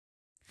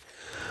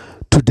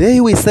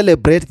Today we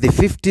celebrate the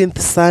 15th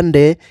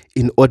Sunday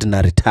in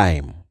ordinary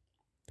time.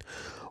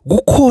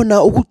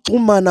 Kukhona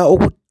ukuxhumana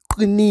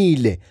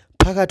okuqinile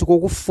phakathi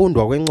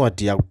kokufundwa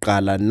kwencwadi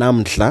yakuqala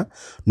namhla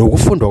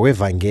nokufundwa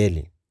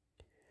kwevangeli.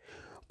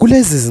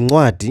 Kulezi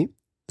zincwadi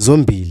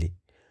zombili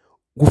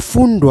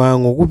kufundwa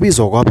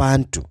ngokubizwa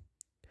kwabantu.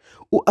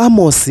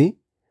 U-Amosi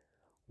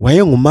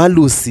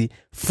wayengumalusi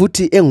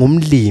futhi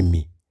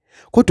engumlimi.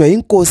 Kodwa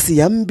inkosi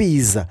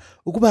yambiza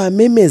ukuba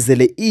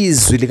amemezele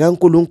izwi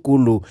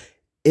likaNkulunkulu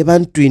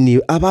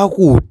ebantwini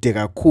abakude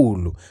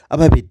kakhulu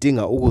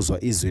ababedinga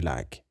ukuzwa izwi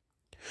lakhe.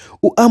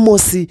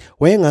 U-Amosi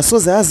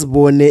wayengasoze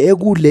azibone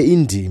ekule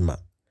indima,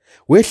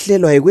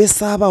 wehlelwa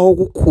yikwesaba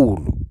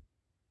okukhulu.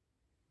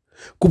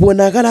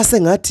 Kubonakala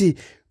sengathi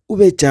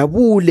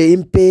ubejabule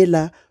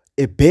impela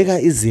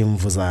ebheka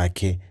izimvu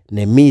zakhe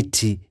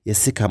nemithi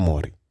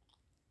yesikhamori.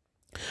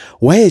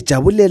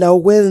 Wayejabulela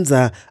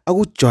ukwenza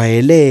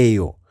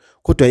akujwayeleyo,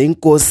 kodwa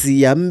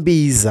inkosi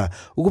yambiza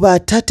ukuba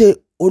athathe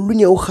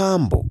olunye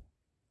uhambo.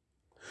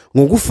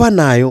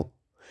 Ngokufanayo,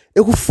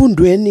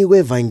 ekufundweni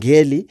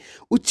kwevangeli,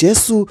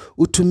 uJesu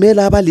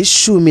uthumela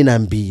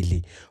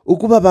abali-12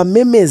 ukuba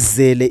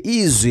bamemezele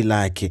izwi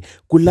lakhe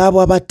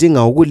kulabo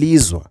abadinga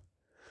ukulizwa,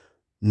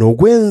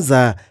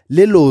 nokwenza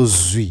lelo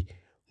zwi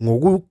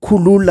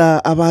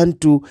ngokukhulula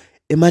abantu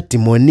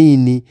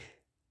emadimonini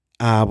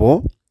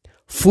abo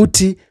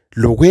futhi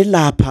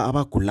lokwelapha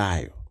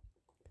abagulayo.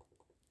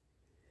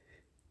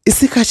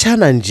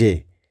 Isikhatshana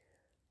nje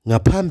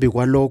ngaphambi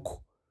kwalokho,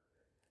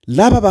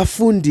 laba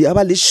bafundi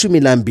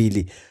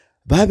abali-12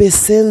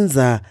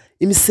 babesenza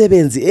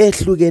imisebenzi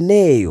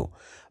ehlukeneyo,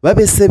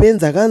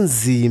 babesebenza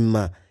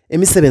kanzima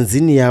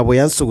emisebenzini yabo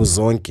yansuku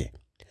zonke.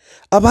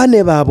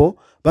 Abane babo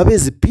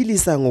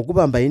babeziphilisa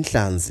ngokubamba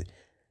inhlanzi,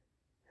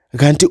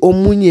 kanti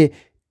omunye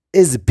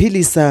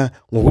eziphilisa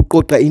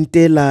ngokuqoqa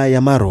intela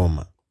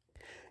yamaRoma.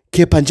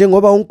 Kepha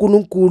njengoba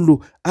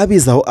uNkulunkulu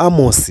abiza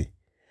u-Amosi,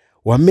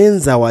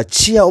 wamenza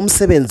wachiya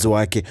umsebenzi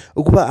wakhe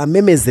ukuba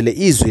amemezele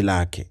izwi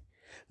lakhe.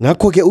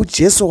 Ngakho-ke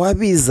uJesu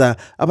wabiza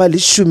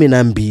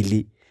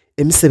abali-12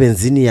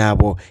 emisebenzini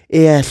yabo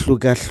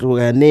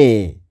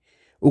eyahlukahlukane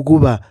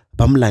ukuba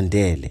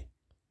bamlandele.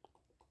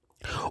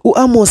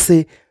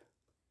 U-Amosi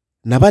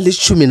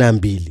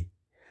nabali-12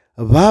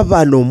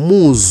 baba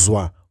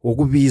nomuzwa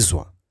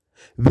wokubizwa.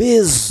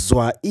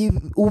 Bezwa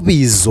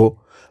ubizo,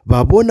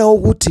 babona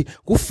ukuthi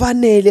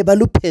kufanele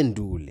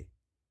baluphendule.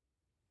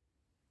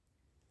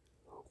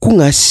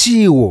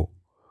 Kungashiwo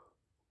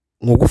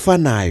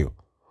ngokufanayo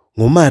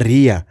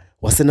ngoMaria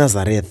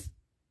waseNazaretha.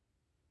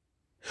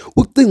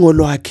 Ucingo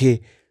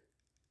lwakhe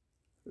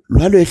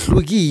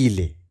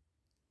lwalwehlukile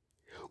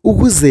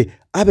ukuze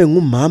abe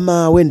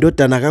ngumama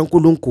wendodana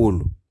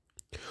kaNkulunkulu.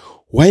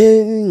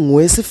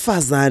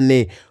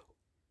 Wayengowesifazane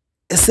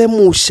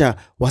esemusha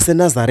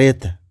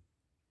waseNazaretha,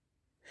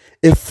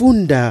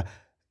 efunda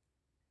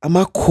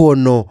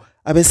amakhono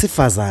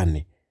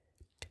abesifazane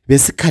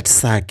besikhathi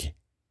sakhe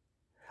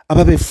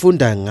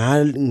ababefunda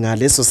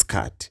ngaleso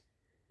sikhathi.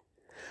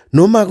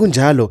 Noma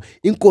kunjalo,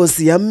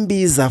 inkosi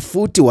yambiza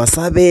futhi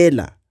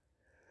wasabela.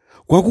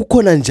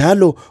 Kwakukhona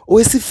njalo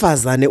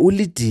owesifazane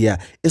uLidiya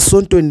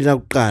esontweni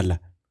lakuqala.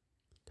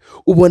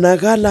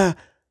 Ubonakala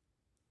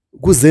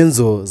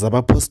kuzenzo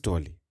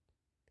zabapostoli.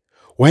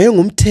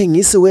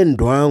 Wayengumthengisi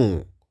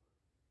wendwangu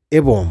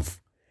ebomvu,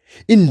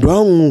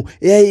 indwangu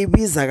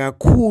eyayibiza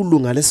kakhulu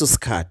ngaleso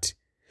sikhathi.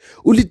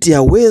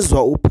 uLidiya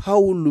wezwa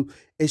uPawulu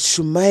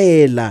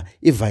eshumayela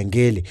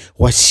ivangeli,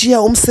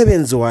 washiya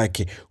umsebenzi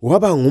wakhe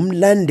waba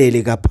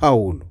ngumlandeli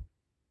kaPawulu.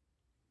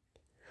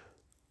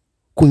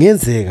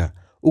 Kungenzeka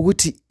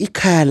ukuthi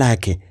ikhaya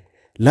lakhe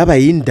laba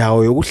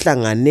yindawo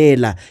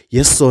yokuhlanganela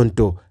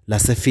yesonto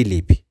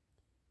laseFilipi.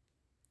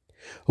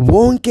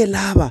 Bonke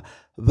laba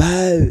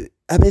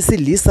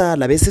abesilisa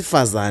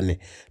labesifazane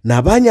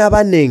nabanye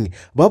abanengi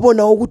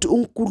babona ukuthi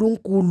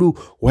uNkulunkulu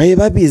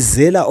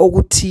wayebabizela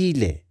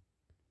okuthile.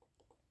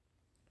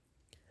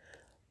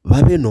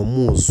 Babe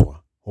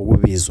nomuzwa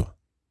wokubizwa.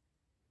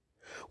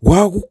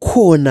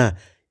 Kwakukhona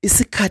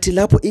isikhathi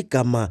lapho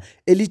igama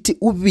elithi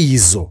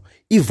ubizo,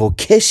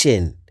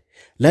 ivocation,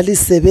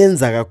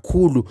 lalisebenza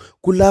kakhulu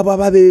kulabo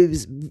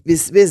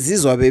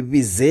ababezizwa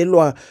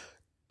bebizelwa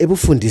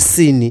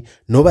ebufundisini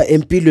noba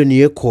empilweni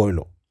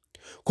yekholo.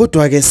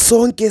 Kodwa-ke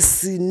sonke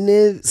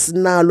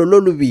sinalo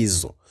lolu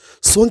bizo.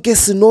 Sonke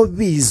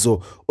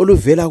sinobizo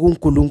oluvela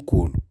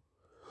kuNkulunkulu,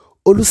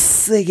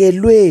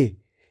 olusekelwe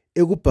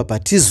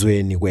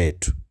ekubhaphathizweni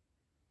kwethu.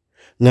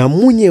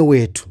 Ngamunye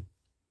wethu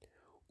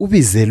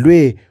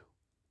ubizelwe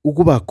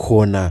ukuba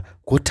khona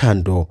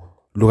kothando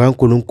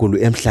lukaNkulunkulu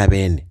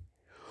emhlabeni,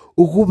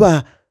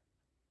 ukuba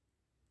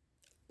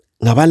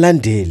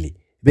ngabalandeli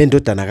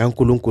bendodana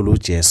kaNkulunkulu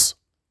uJesu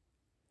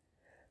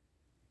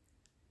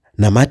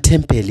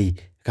namathempeli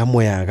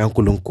kamoya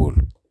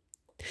kaNkulunkulu.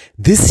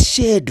 This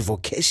shared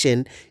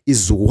vocation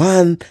is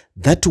one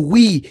that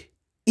we,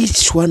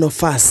 each one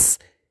of us,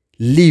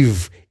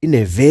 live in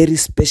a very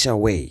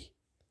special way.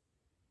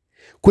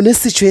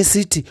 Kunesitsho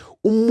esithi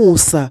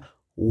umusa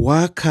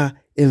wakha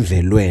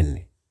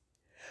emvelweni.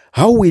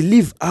 How we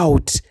live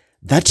out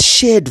That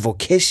shared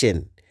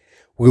vocation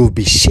will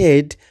be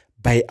shared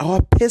by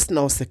our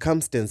personal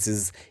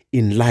circumstances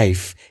in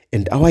life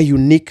and our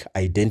unique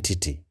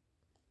identity.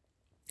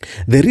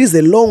 There is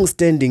a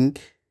long-standing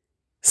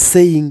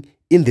saying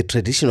in the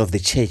tradition of the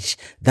church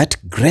that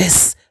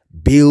grace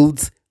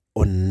builds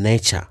on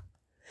nature.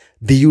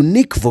 The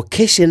unique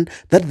vocation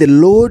that the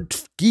Lord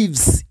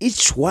gives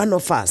each one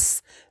of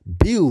us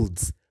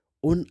builds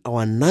on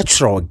our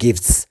natural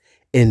gifts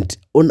and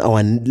on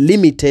our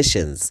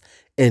limitations,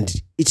 and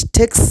it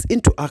takes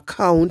into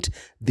account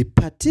the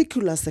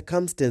particular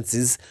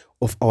circumstances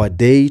of our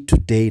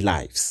day-to-day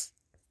lives.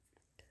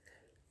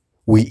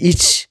 We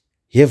each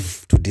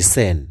have to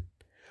discern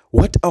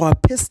what our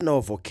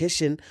personal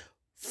vocation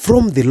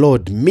from the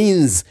Lord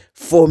means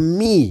for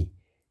me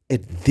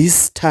at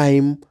this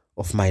time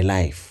of my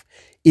life,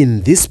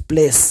 in this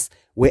place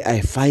where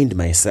I find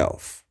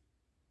myself.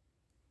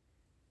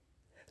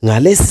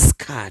 Ngalesi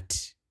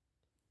sikhathi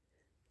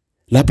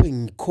lapho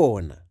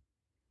ngikhona,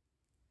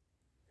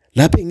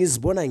 lapho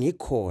ngizibona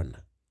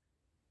ngikhona,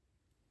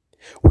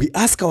 we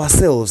ask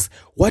ourselves,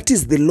 what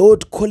is the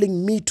Lord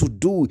calling me to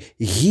do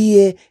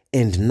here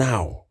and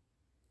now?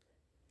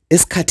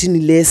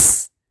 Esikhathini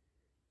lesi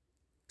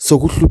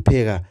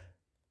sokuhlupheka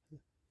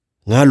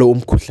ngalo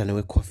umkhuhlane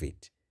we-COVID.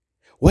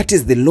 What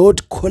is the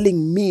Lord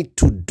calling me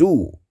to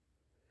do?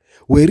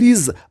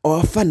 Whereas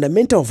our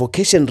fundamental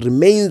vocation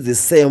remains the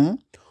same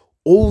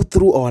all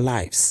through our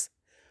lives.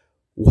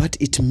 What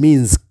it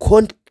means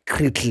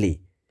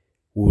concretely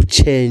will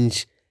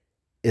change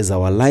as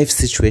our life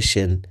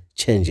situation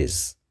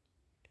changes.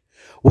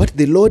 What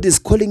the Lord is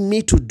calling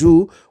me to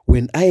do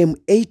when I am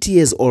 80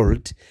 years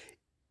old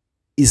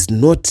is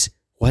not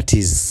what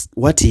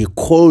He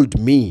called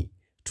me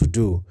to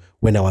do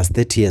when I was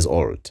 30 years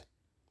old.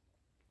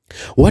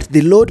 What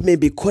the Lord may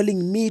be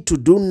calling me to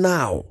do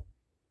now,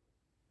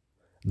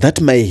 that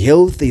my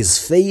health is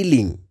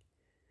failing,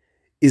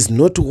 is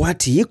not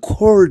what He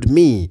called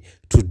me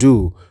to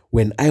do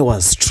when I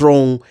was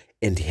strong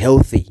and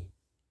healthy.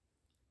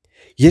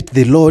 Yet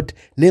the Lord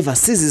never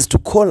ceases to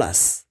call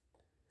us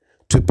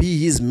to be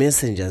His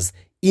messengers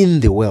in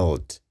the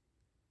world,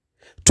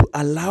 to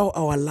allow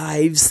our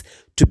lives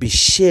to be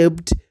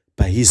shaped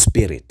by His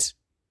Spirit.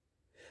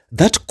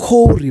 That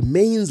call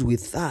remains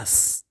with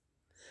us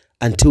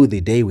until the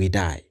day we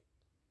die.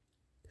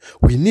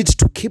 We need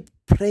to keep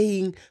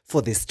praying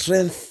for the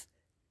strength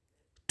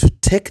to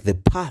take the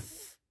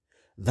path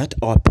that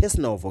our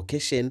personal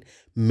vocation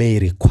may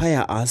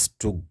require us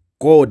to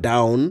go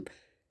down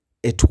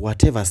at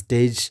whatever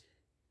stage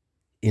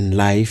in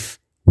life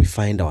we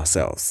find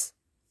ourselves.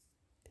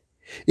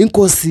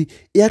 Inkosi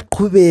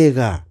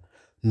iyaqhubeka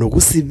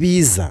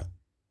nokusibiza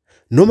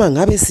noma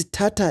ngabe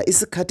sithatha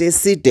isikhathi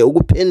eside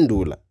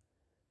ukuphendula.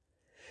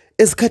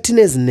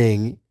 Esikhathini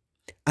ezinengi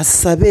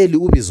asisabeli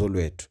ubizo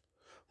lwethu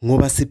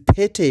ngoba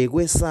siphethe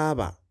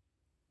kwesaba.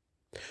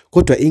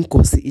 Kodwa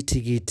inkosi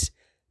ithi kithi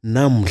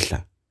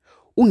namhla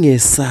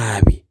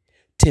ungesabi,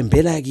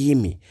 thembela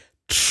kimi,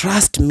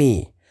 trust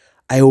me,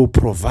 I will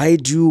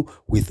provide you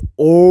with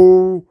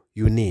all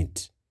you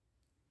need.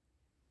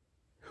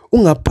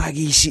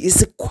 Ungaphakishi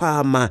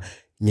isikhwama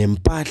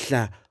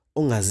ngempahla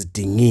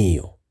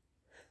ongazidingiyo.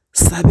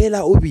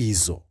 Sabela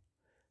ubizo,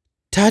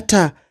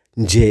 thatha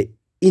nje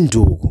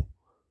induku,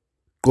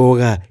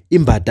 gqoka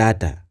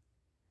imbadada,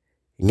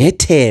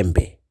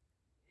 ngethembe,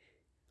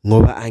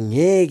 ngoba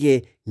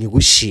angeke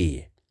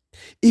ngikushiye.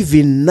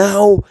 Even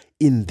now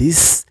in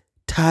this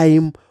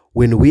time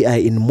when we are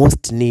in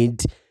most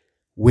need,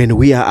 when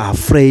we are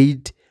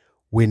afraid,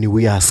 when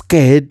we are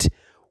scared,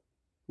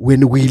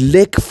 when we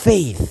lack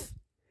faith,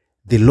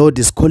 the Lord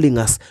is calling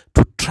us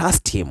to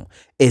trust Him,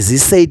 as He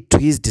said to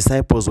His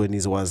disciples when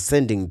He was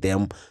sending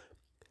them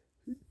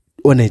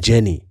on a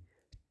journey.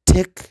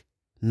 Take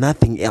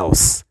nothing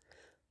else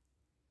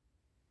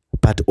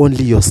but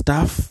only your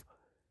staff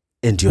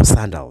and your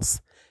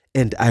sandals,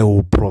 and I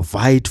will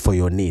provide for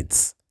your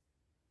needs.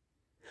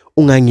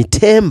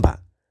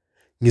 Ungangithemba,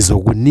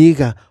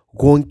 ngizokunika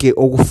konke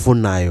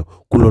okufunayo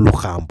kulolu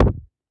hambo.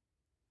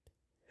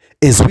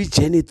 As we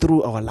journey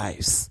through our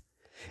lives,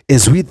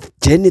 as we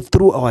journey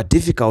through our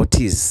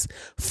difficulties,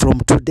 from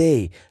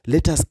today,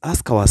 let us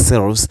ask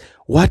ourselves,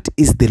 what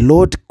is the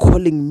Lord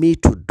calling me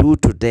to do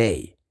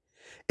today?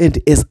 And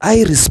as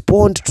I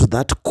respond to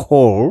that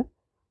call,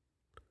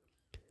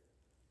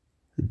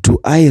 do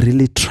I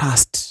really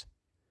trust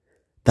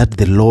that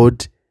the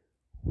Lord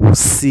will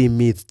see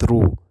me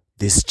through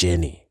this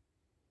journey?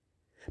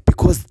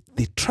 Because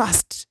the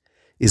trust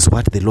is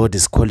what the Lord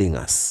is calling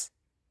us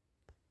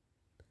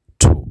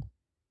to.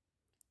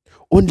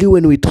 Only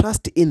when we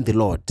trust in the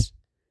Lord,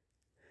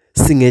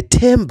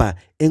 singethemba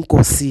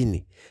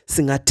enkosini,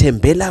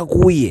 singathembela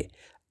kuye,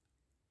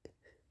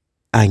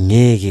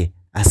 angeke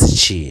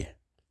asishiye.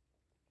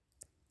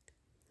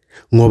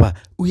 Ngoba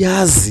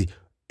uyazi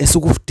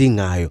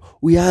esikudingayo,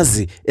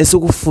 uyazi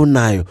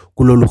esikufunayo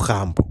kulolu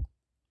hambo.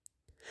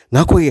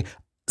 Ngakho ke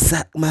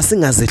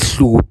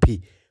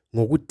masingazehluphi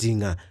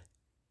ngokudinga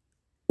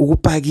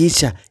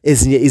ukupakisha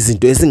ezinye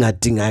izinto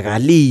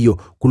ezingadingakaliyo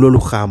kulolu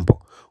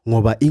hambo,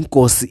 ngoba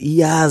inkosi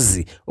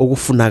iyazi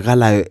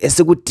okufunakalayo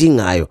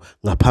esikudingayo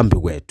ngaphambi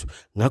kwethu.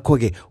 Ngakho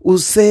ke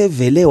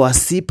usevele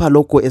wasipha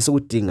lokho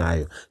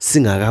esikudingayo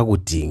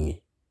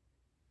singakakudingi.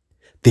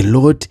 The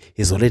Lord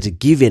has already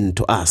given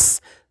to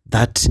us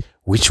that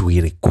which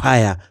we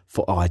require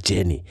for our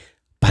journey.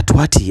 But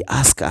what he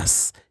asks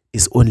us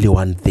is only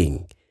one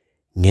thing.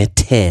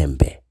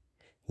 Ngethembe,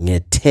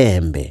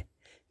 ngethembe,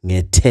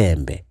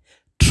 ngethembe.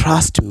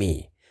 Trust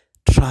me,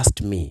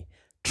 trust me,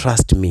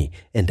 trust me,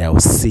 and I will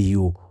see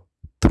you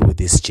through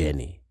this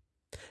journey.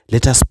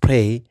 Let us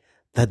pray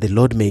that the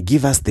Lord may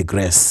give us the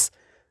grace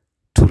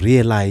to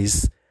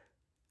realize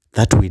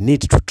that we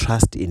need to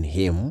trust in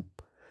him,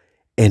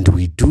 and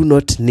we do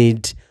not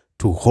need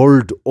to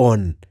hold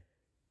on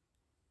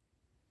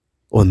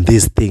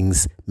these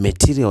things,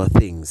 material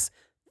things,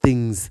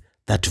 things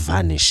that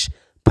vanish,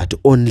 but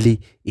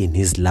only in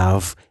his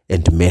love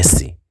and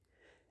mercy.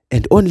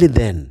 And only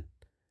then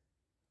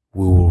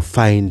we will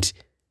find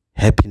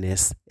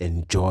happiness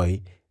and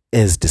joy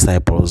as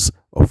disciples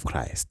of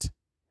Christ.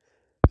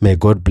 May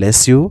God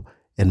bless you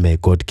and may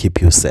God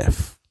keep you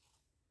safe.